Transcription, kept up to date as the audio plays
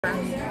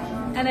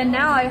And then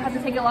now I have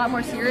to take it a lot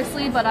more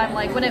seriously, but I'm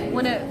like, when it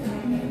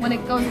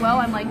goes well,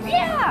 I'm like,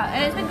 yeah,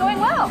 and it's been going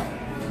well.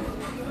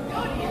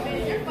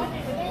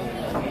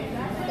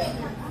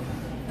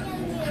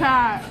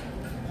 Cat.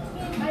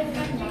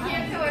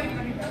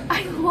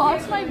 I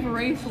lost my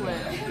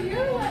bracelet.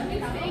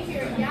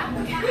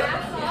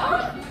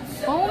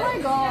 Oh my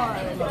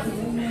god.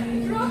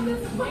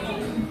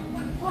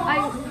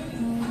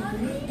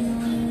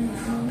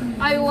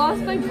 I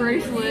lost my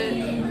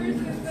bracelet.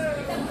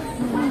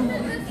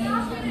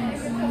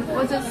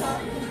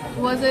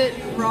 Was it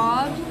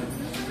robbed?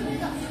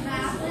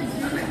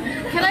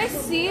 Can I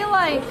see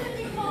like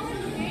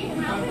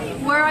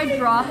where I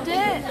dropped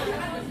it?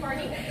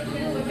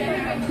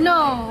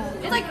 No.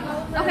 It's like,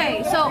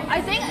 okay, so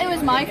I think it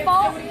was my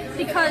fault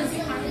because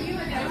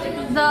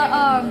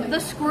the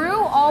screw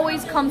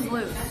always comes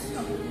loose.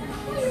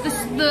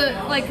 It's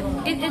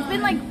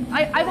been like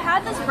I've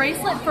had this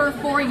bracelet for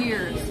 4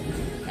 years,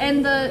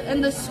 and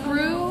the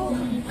screw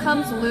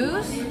comes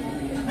loose.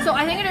 So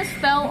I think it just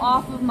fell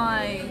off of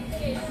my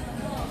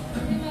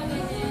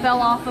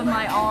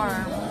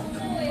arm.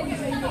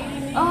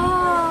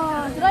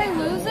 Oh, did I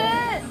lose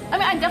it? I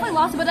mean, I definitely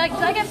lost it, but did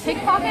I get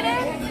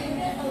pickpocketed?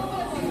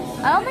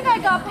 I don't think I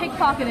got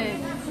pickpocketed.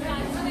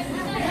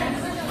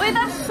 Wait,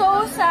 that's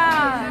so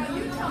sad.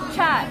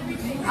 Chat,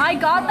 I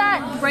got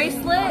that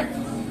bracelet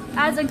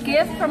as a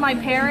gift from my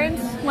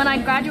parents when I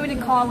graduated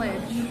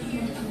college.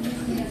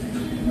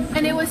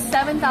 And it was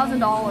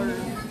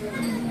 $7,000.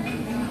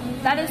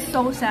 That is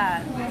so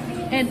sad.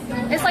 And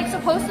it's like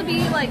supposed to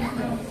be like,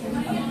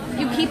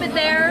 you keep it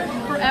there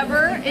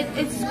forever.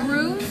 It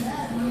screws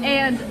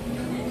and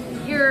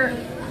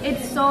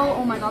it's so,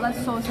 oh my god,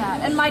 that's so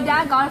sad. And my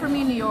dad got it for me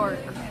in New York.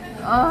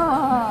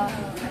 Oh,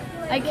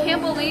 I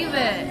can't believe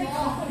it.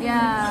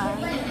 Yeah,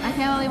 I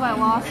can't believe I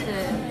lost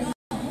it.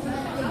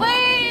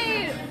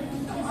 Wait,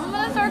 I'm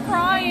gonna start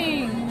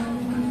crying.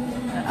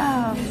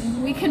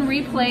 We can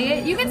replay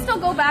it. You can still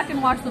go back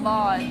and watch the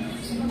VOD.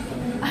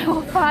 I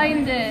will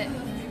find it.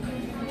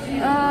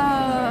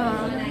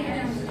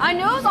 I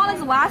knew it was on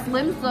its last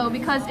limbs though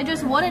because it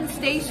just wouldn't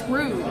stay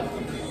screwed.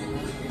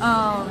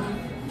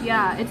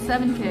 Yeah, it's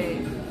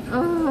 7K.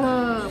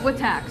 With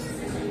tax.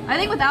 I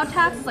think without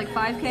tax it's like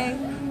 5K.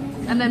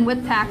 And then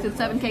with tax it's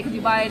 7K because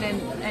you buy it in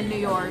New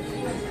York.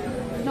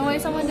 No way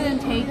someone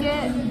didn't take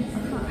it.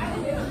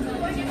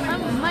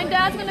 My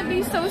dad's gonna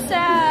be so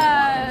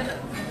sad.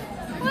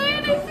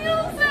 Wait, I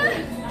feel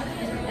sad.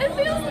 It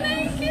feels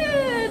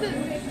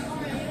naked.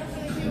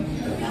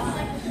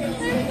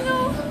 There's no...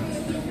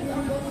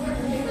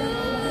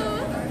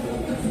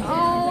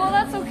 Oh,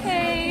 that's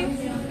okay.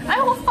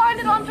 I will find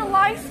it on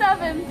July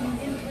 7th.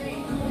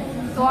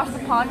 Go watch the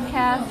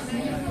podcast.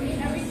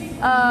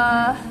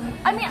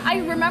 I mean, I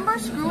remember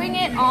screwing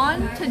it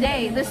on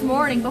today, this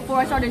morning, before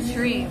I started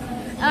stream.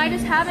 And I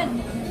just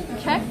haven't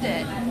checked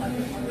it.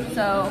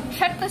 So,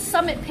 check the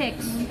summit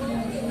pics.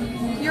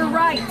 You're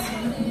right.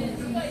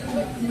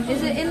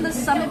 Is it in the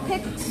summit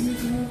pics?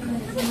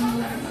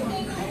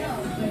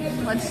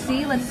 Let's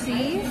see.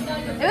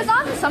 It was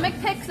on the summit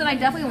pics and I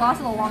definitely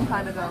lost it a long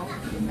time ago.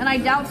 And I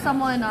doubt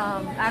someone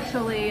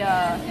actually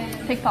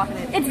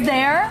pickpocketed it. It's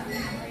there.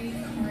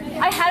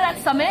 I had it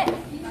at summit.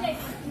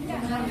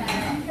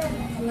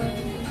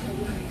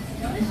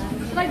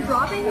 Did I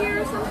drop it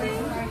here or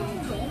something?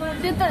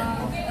 Did the...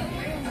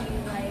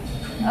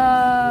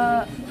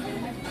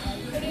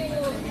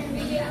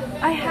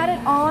 I had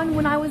it on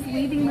when I was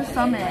leaving the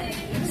summit.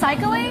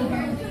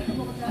 Cycling?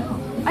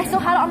 I still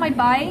had it on my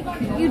bike.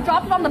 You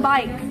dropped it on the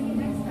bike.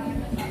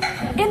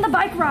 In the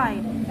bike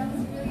ride.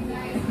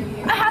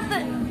 I have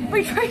to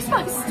retrace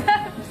my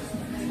steps.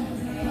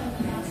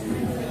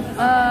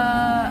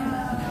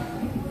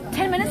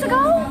 10 minutes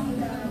ago?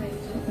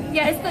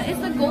 Yeah, it's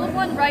the gold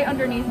one right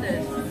underneath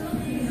this.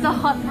 The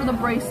hunt for the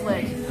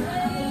bracelet.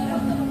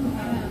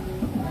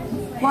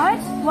 What?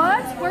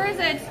 Where is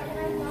it?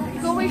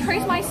 Go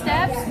retrace my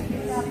steps?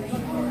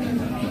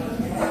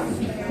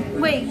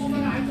 Wait.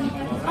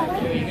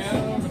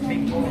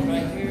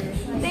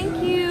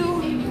 Thank you.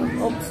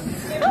 Oops,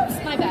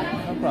 my bad.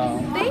 No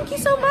problem. Thank you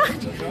so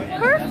much.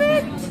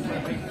 Perfect.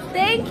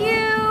 Thank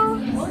you.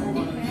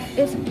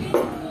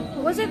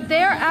 Was it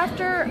there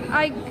after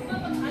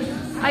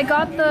I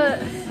got the...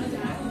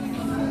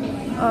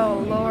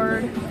 Oh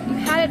Lord. You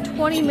had it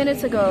 20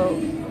 minutes ago.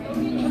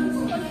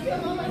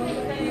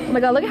 Oh my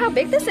god, look at how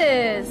big this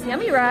is.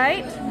 Yummy,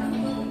 right?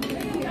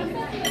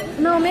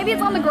 No, maybe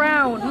it's on the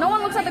ground. No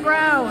one looks at the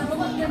ground.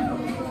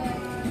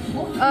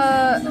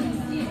 I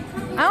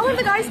don't think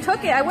the guys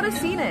took it. I would have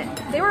seen it.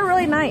 They were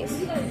really nice.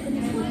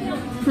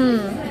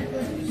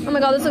 Oh my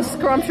god, this looks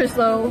scrumptious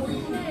though.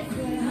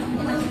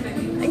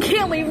 I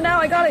can't leave now.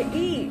 I gotta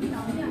eat.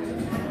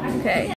 Okay.